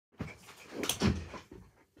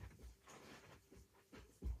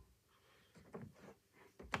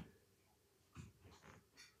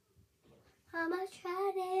Mama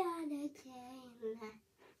tried it on a day.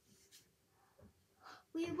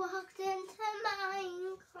 We walked into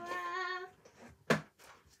Minecraft.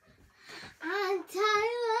 And I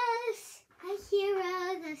was a hero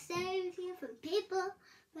that saves you from people,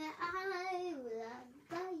 but I was loved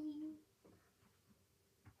by you.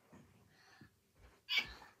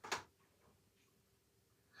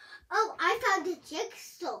 Oh, I found a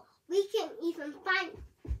jigsaw. We can even find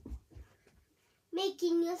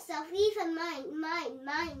making yourself even mine.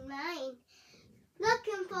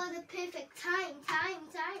 Looking for the perfect time.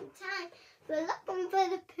 We're looking for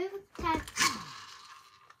the perfect time.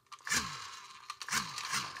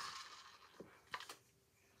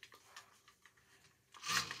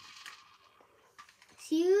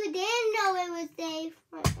 So you didn't know it was day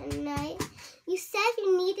for a night. You said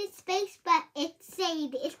you needed space, but it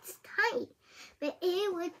said it's tight. But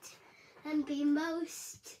it would be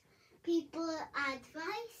most people's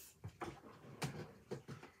advice.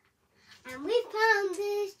 And we found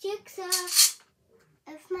this jigsaw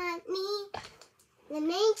of money, the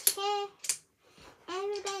nature,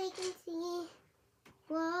 everybody can see.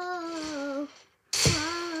 Whoa,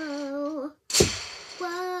 whoa,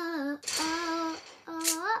 whoa, oh, oh,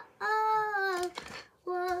 oh,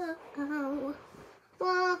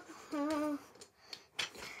 whoa, whoa.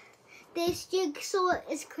 This jigsaw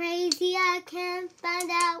is crazy, I can't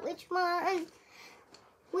find out which one.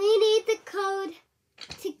 We need the code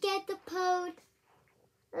to get the pod.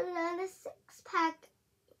 Another 6-pack.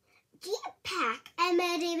 Jetpack. I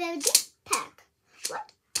made a jetpack.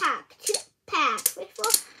 1-pack, 2-pack, 3,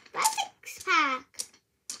 4, 5, 6-pack.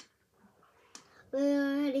 We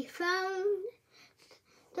already found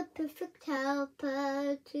the perfect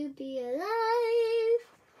helper to be alive.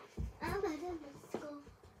 I'm better than school.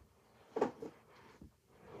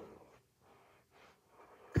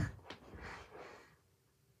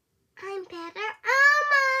 I'm better on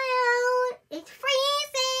my own. It's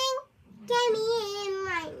freezing. Get me in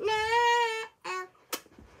right now.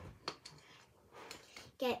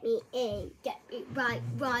 Get me in. Get me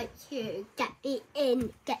right here. Get me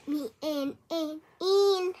in. Get me in.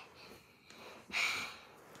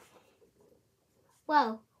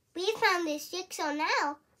 Whoa, we found this jigsaw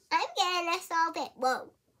now. I'm gonna solve it.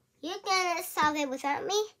 Whoa, you're gonna solve it without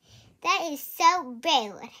me? That is so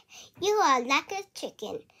rude. You are like a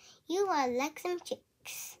chicken. You are like some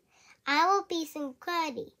chicks. I will be some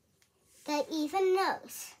Cuddy that even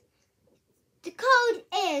knows. The code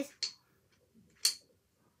is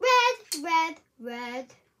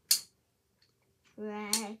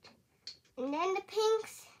red. And then the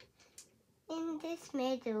pinks in this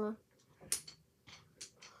middle.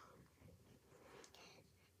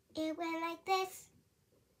 It went like this.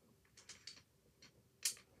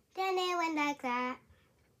 Then it went like that.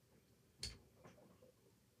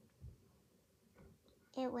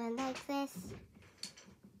 It went like this.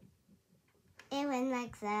 It went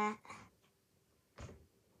like that.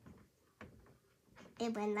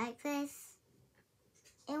 It went like this.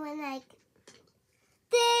 It went like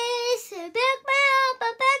this.